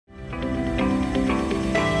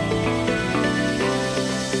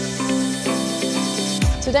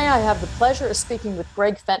Today, I have the pleasure of speaking with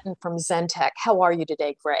Greg Fenton from Zentek. How are you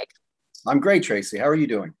today, Greg? I'm great, Tracy. How are you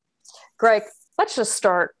doing? Greg, let's just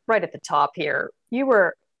start right at the top here. You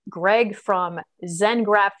were Greg from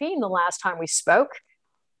ZenGuard the last time we spoke.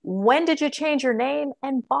 When did you change your name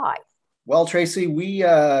and why? Well, Tracy, we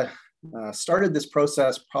started this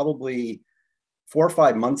process probably 4 or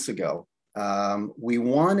 5 months ago. We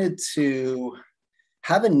wanted to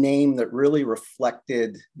have a name that really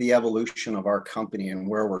reflected the evolution of our company and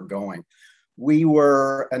where we're going. We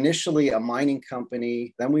were initially a mining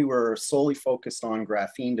company, then we were solely focused on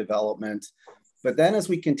graphene development. But then as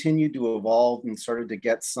we continued to evolve and started to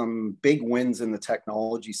get some big wins in the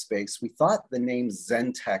technology space, we thought the name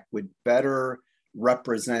Zentek would better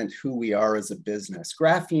represent who we are as a business.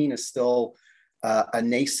 Graphene is still a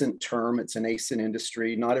nascent term. It's a nascent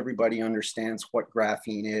industry. Not everybody understands what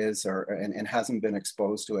graphene is and hasn't been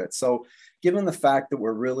exposed to it. So given the fact that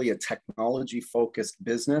we're really a technology-focused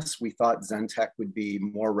business, we thought Zentek would be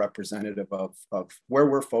more representative of where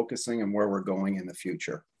we're focusing and where we're going in the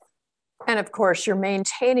future. And of course, you're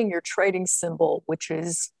maintaining your trading symbol, which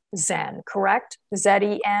is Zen, correct?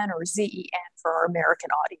 Z-E-N or Z-E-N for our American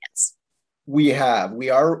audience. We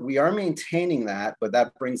are maintaining that, but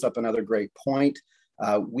that brings up another great point.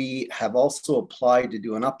 We have also applied to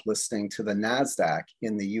do an uplisting to the NASDAQ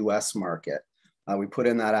in the US market. We put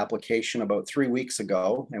in that application about 3 weeks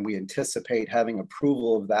ago, and we anticipate having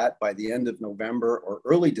approval of that by the end of November or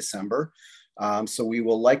early December. So we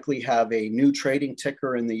will likely have a new trading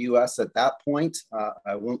ticker in the US at that point.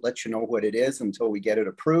 I won't let you know what it is until we get it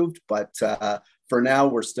approved, but for now,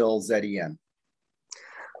 we're still ZEN.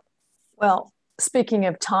 Well, speaking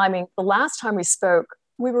of timing, the last time we spoke,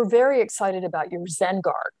 we were very excited about your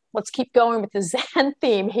ZENGuard. Let's keep going with the Zen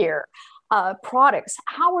theme here. Products,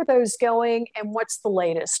 how are those going, and what's the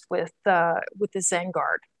latest with the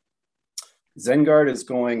ZENGuard? ZENGuard is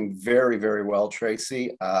going very, very well,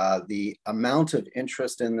 Tracy. The amount of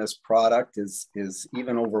interest in this product is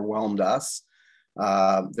even overwhelmed us.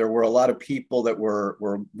 There were a lot of people that were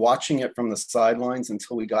watching it from the sidelines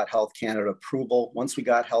until we got Health Canada approval. Once we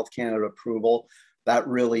got Health Canada approval, that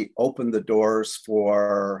really opened the doors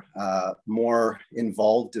for more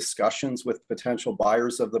involved discussions with potential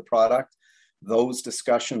buyers of the product. Those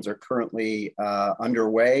discussions are currently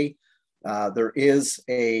underway. There is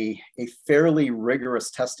a fairly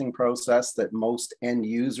rigorous testing process that most end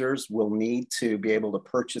users will need to be able to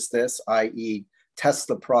purchase this, i.e., test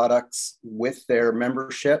the products with their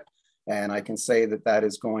membership. And I can say that that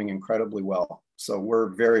is going incredibly well. So we're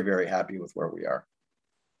very, very happy with where we are.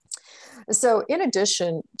 So in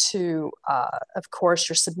addition to, of course,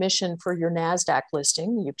 your submission for your NASDAQ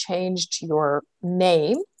listing, you've changed your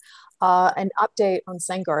name, an update on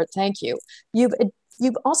ZENGuard. Thank you.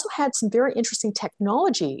 You've also had some very interesting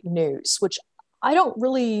technology news, which I don't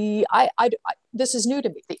really, this is new to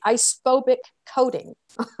me, the icephobic coating.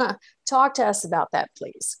 Talk to us about that,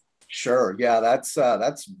 please. Sure. Yeah,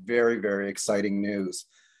 that's very, very exciting news.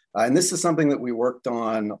 And this is something that we worked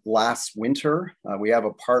on last winter. We have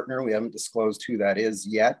a partner. We haven't disclosed who that is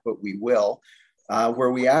yet, but we will, where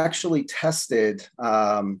we actually tested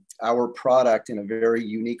our product in a very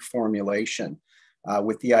unique formulation.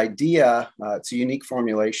 With the idea, it's a unique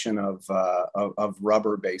formulation of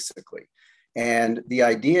rubber, basically. And the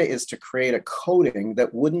idea is to create a coating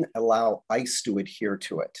that wouldn't allow ice to adhere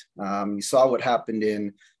to it. You saw what happened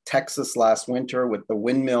in Texas last winter with the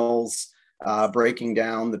windmills breaking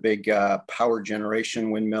down, the big power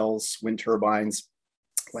generation windmills, wind turbines,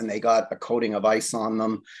 when they got a coating of ice on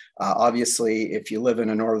them. Obviously, if you live in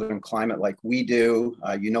a northern climate like we do,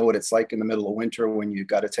 you know what it's like in the middle of winter when you've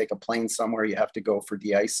got to take a plane somewhere, you have to go for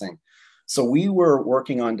de-icing. So we were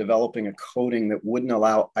working on developing a coating that wouldn't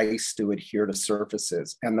allow ice to adhere to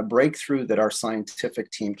surfaces. And the breakthrough that our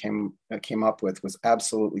scientific team came up with was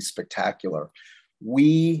absolutely spectacular.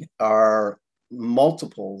 We are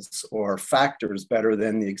multiples or factors better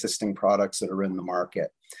than the existing products that are in the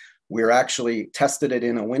market. We're actually tested it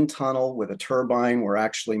in a wind tunnel with a turbine. We're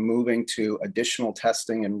actually moving to additional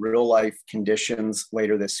testing in real life conditions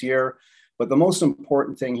later this year. But the most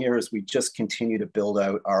important thing here is we just continue to build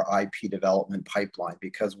out our IP development pipeline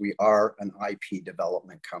because we are an IP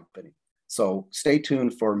development company. So stay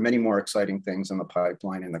tuned for many more exciting things in the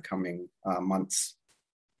pipeline in the coming months.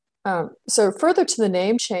 So further to the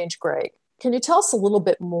name change, Greg, can you tell us a little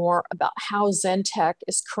bit more about how Zentek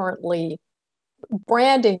is currently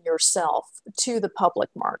branding yourself to the public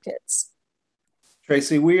markets?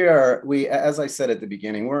 Tracy, as I said at the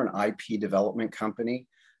beginning, we're an IP development company.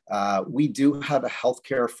 We do have a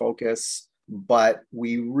healthcare focus, but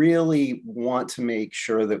we really want to make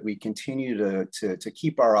sure that we continue to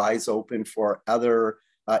keep our eyes open for other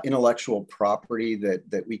intellectual property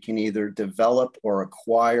that we can either develop or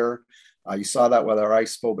acquire. You saw that with our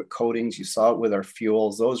icephobic coatings. You saw it with our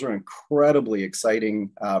fuels. Those are incredibly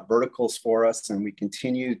exciting verticals for us, and we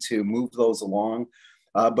continue to move those along.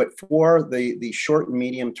 But for the short and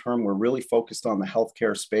medium term, we're really focused on the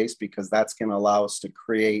healthcare space because that's going to allow us to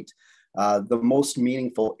create the most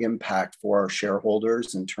meaningful impact for our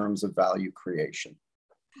shareholders in terms of value creation.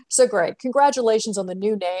 So great. Congratulations on the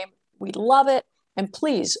new name. We love it. And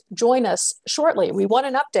please join us shortly. We want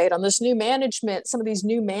an update on this new management, some of these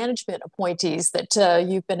new management appointees that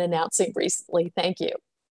you've been announcing recently. Thank you.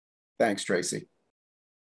 Thanks, Tracy.